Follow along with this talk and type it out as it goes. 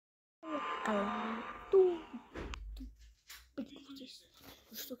Calamento. Pedir com vocês.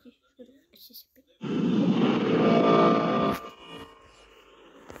 Eu estou aqui jogando SCP.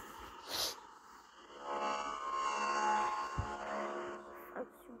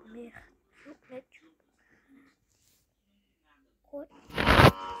 Fácil merda. Médio. Cor.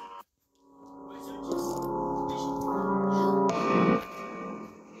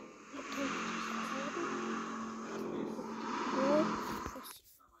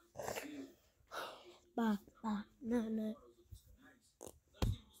 Banana.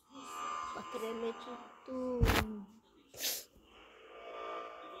 Acredito.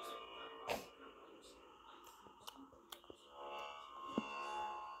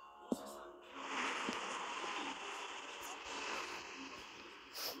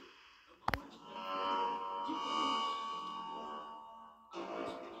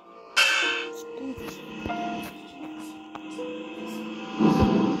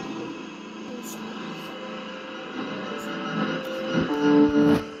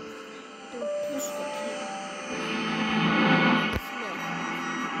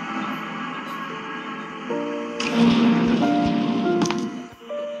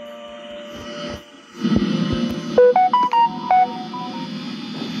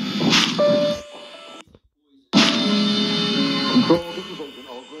 Control, this is Agent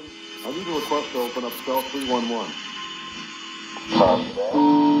Ogren. I need a request to open up cell 311.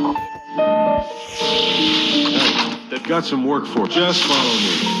 Hey, they've got some work for you. Just follow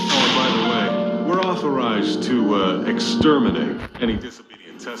me. Oh, and by the way, we're authorized to exterminate any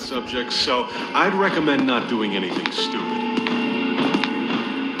disobedient test subjects, so I'd recommend not doing anything stupid.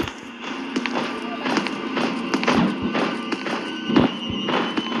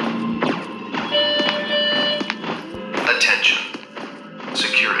 Attention.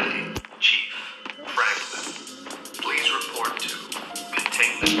 Security. Chief Franklin. Please report to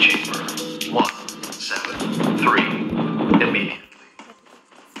Containment Chamber 173 immediately.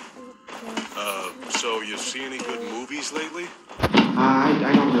 So you see any good movies lately?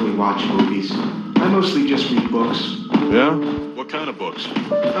 I don't really watch movies. I mostly just read books. Yeah? What kind of books?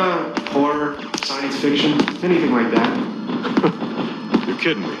 Horror, science fiction, anything like that. You're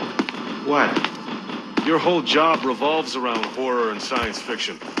kidding me. What? Your whole job revolves around horror and science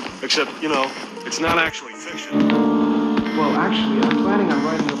fiction. Except, you know, it's not actually fiction. Well, actually, I'm planning on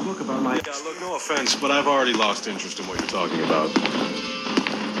writing a book about my... Yeah, look, no offense, but I've already lost interest in what you're talking about.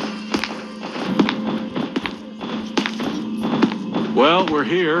 Well, we're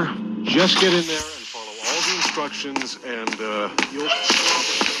here. Just get in there and follow all the instructions, and you'll...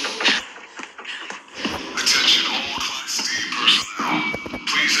 Attention all Class D personnel.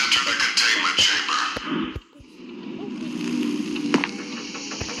 Please enter the containment chamber.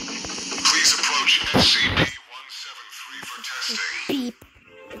 Please approach SCP-173 for testing. Beep.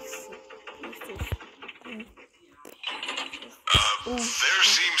 There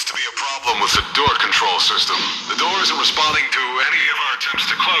seems to be a problem with the door control system. The door isn't responding to any of our attempts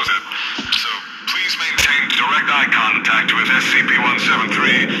to close it. So please maintain direct eye contact with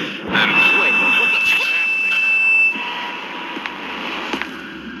SCP-173 and... Wait, what the f***?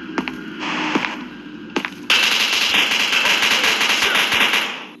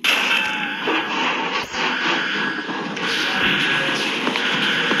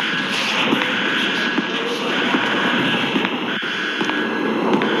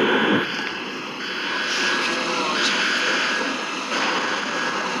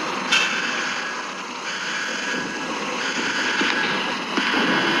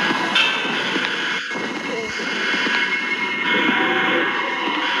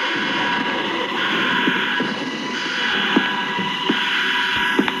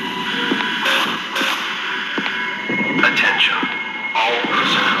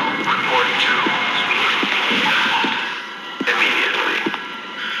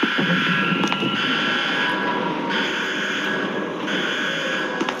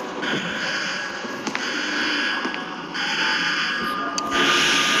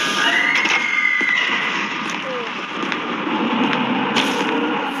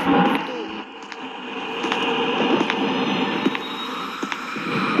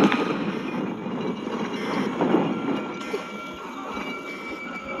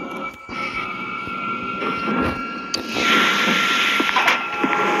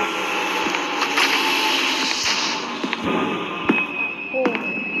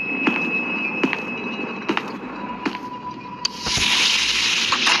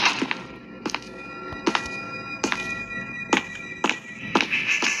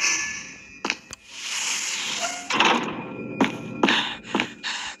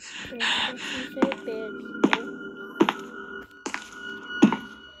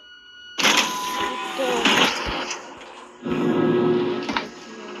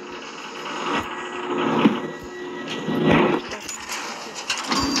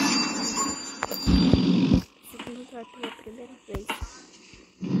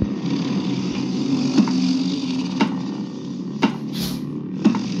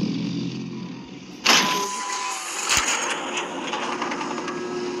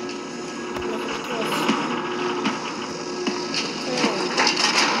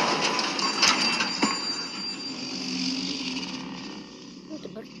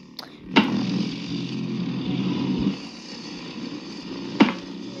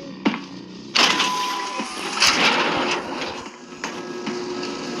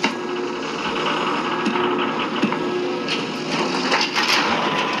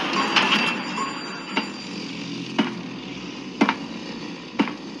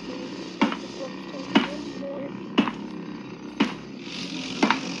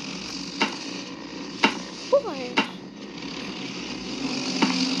 porra é essa?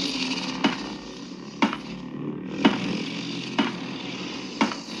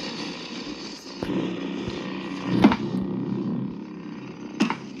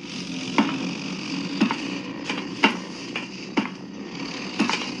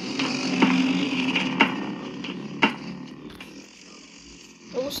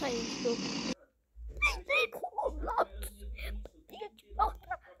 Eu vou sair do jogo. Entrei com o Lotus. Ia te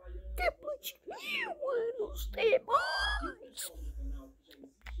mostrar depois de 1000 anos depois.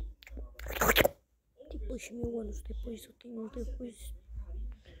 Depois de 1000 anos depois, eu tenho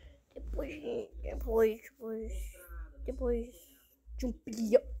depois de 1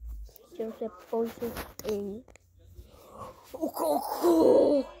 bilhão de anos depois, eu tenho o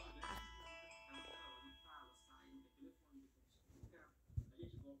cocô.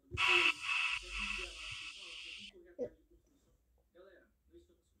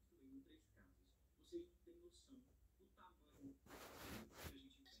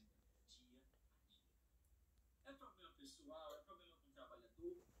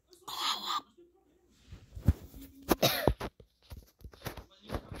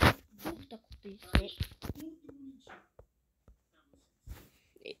 O que tá acontecendo?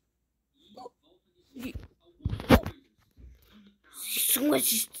 São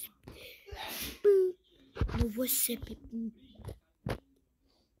as... Não vou ser bebê.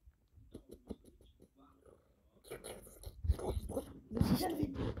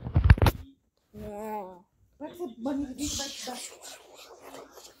 Vai ser banido, quem vai te dar?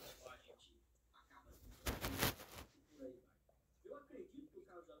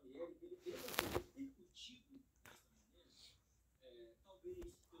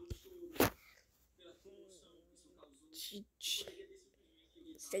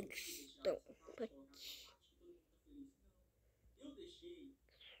 Sextão.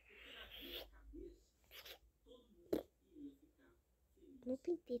 Não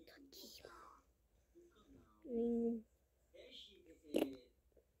pintei isso aqui.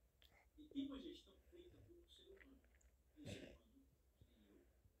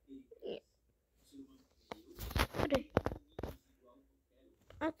 Peraí.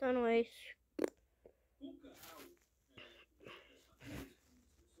 Ah, tá, não é esse.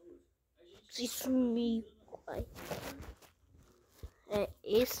 Se sumiu. Ai. É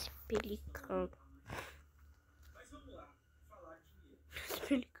esse pelicano. Esse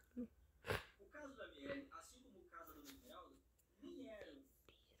pelicano. O caso da Miele, assim como o caso da Esmeralda, nem era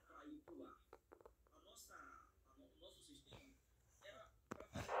pra ir pro ar. A nossa